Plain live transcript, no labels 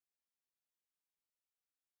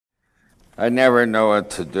I never know what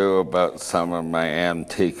to do about some of my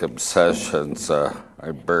antique obsessions.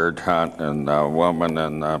 I bird hunt, and a woman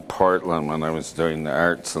in Portland, when I was doing the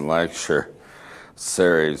arts and lecture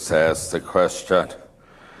series, asked the question,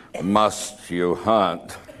 must you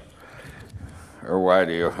hunt? Or why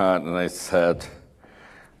do you hunt? And I said,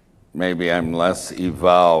 maybe I'm less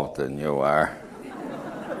evolved than you are.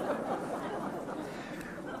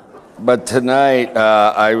 But tonight,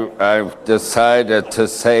 I've decided to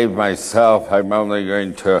save myself. I'm only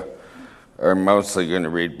going to, or mostly going to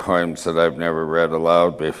read poems that I've never read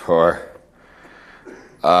aloud before.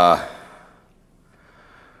 On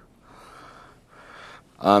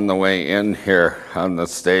the way in here on the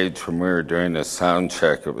stage when we were doing a sound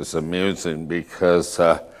check, it was amusing because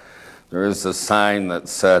there was a sign that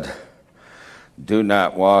said, "Do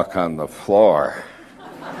not walk on the floor."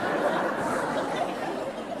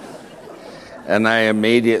 And I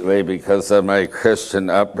immediately, because of my Christian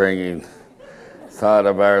upbringing, thought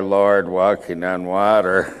of our Lord walking on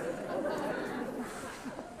water.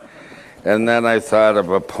 And then I thought of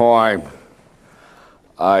a poem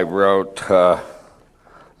I wrote a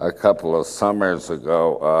couple of summers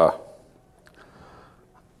ago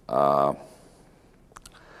about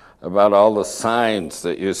all the signs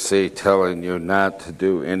that you see telling you not to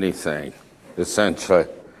do anything. Essentially,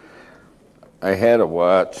 I had a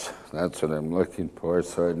watch. That's what I'm looking for,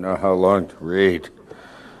 so I know how long to read.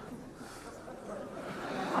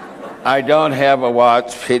 I don't have a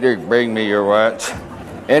watch. Peter, bring me your watch.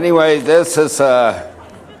 Anyway, this is a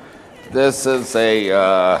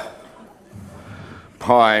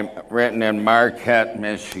poem written in Marquette,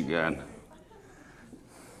 Michigan.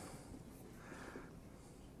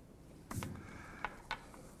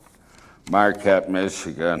 Marquette,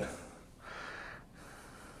 Michigan.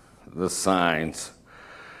 The signs.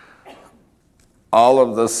 All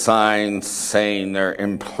of the signs saying their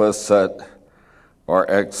implicit or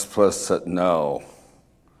explicit no.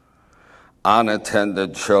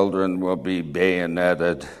 Unattended children will be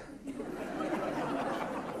bayoneted.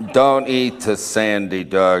 Don't eat the sandy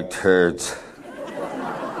dog turds.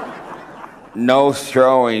 No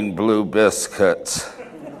throwing blue biscuits.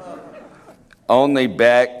 Only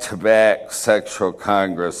back-to-back sexual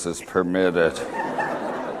congress is permitted.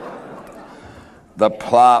 The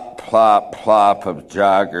plop, plop, plop of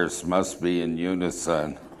joggers must be in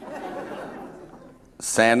unison.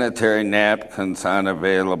 Sanitary napkins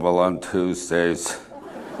unavailable on Tuesdays.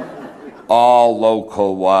 All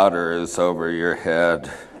local water is over your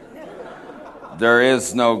head. There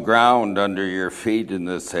is no ground under your feet in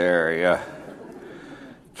this area.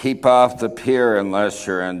 Keep off the pier unless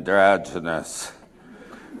you're androgynous.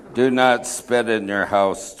 Do not spit in your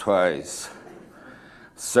house twice.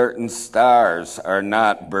 Certain stars are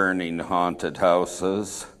not burning haunted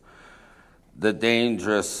houses. The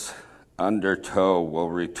dangerous undertow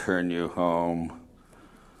will return you home.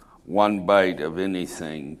 One bite of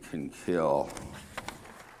anything can kill.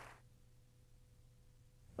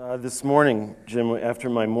 This morning, Jim, after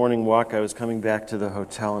my morning walk, I was coming back to the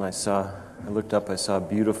hotel and I looked up, I saw a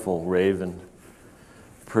beautiful raven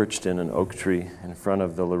perched in an oak tree in front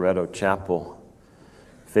of the Loretto Chapel,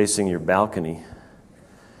 facing your balcony.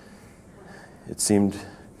 It seemed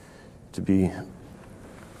to be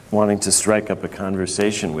wanting to strike up a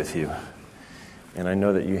conversation with you. And I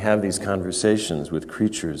know that you have these conversations with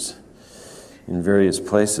creatures in various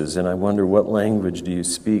places, and I wonder, what language do you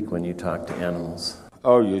speak when you talk to animals?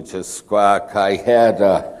 Oh, you just squawk. I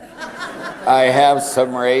have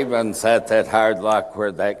some ravens at that Hard Luck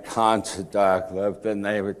where that Concha dog lived, and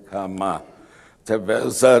they would come to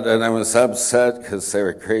visit, and I was upset because they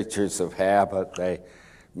were creatures of habit. They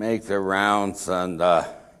make their rounds, and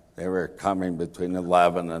they were coming between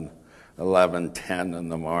 11 and 11:10 in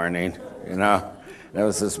the morning, you know. It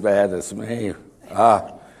was as bad as me.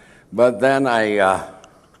 But then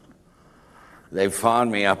they found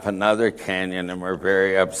me up another canyon and were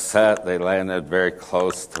very upset. They landed very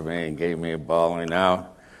close to me and gave me a bawling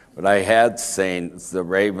out. But I had seen the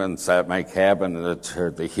ravens at my cabin, which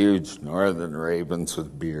are the huge northern ravens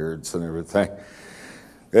with beards and everything.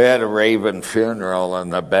 They had a raven funeral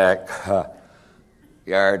in the back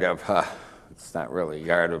yard of, it's not really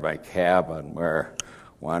yard of my cabin, where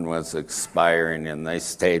one was expiring, and they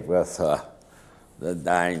stayed with the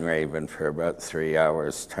dying raven for about 3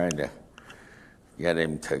 hours trying to get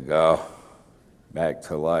him to go back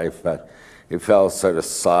to life. But he fell sort of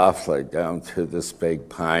softly down through this big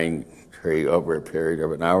pine tree over a period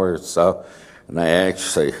of an hour or so, and I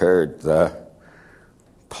actually heard the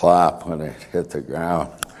plop when it hit the ground.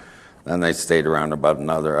 Then they stayed around about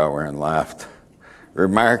another hour and left.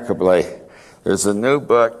 Remarkably, There's a new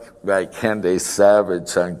book by Kendi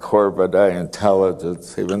Savage on corvidae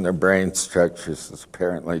intelligence. Even their brain structures is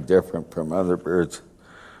apparently different from other birds.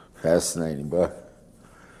 Fascinating book.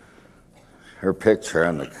 Her picture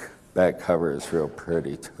on the back cover is real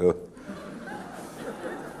pretty, too.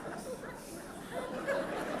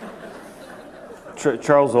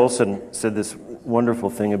 Charles Olson said this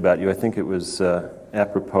wonderful thing about you. I think it was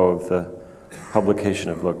apropos of the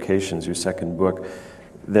publication of Locations, your second book,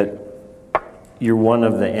 that you're one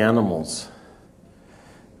of the animals,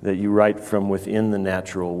 that you write from within the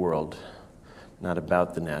natural world, not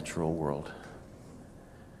about the natural world.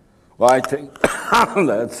 Well, I think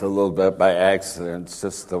that's a little bit by accident. It's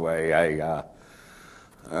just the way I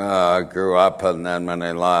grew up, and then when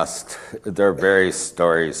I lost, there are various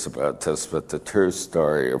stories about this, but the true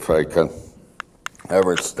story, if I can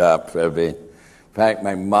ever stop living. In fact,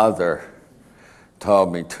 my mother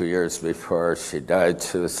told me 2 years before she died,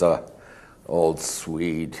 she was a old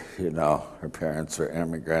Swede, you know, her parents were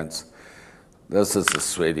immigrants. This is a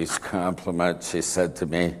Swedish compliment. She said to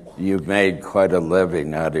me, "You've made quite a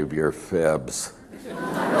living out of your fibs."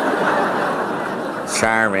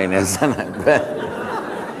 Charming, isn't it?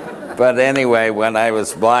 But anyway, when I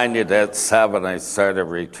was blinded at 7, I sort of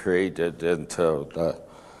retreated into the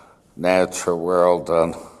natural world.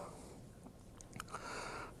 And,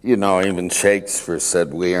 you know, even Shakespeare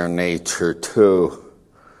said, "We are nature too."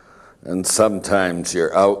 And sometimes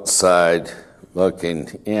you're outside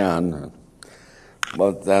looking in,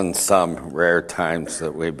 but then some rare times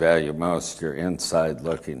that we value most, you're inside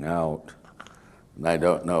looking out. And I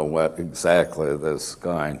don't know what exactly is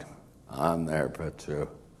going on there, but you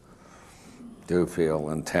do feel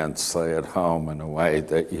intensely at home in a way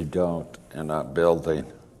that you don't in a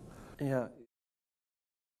building. Yeah.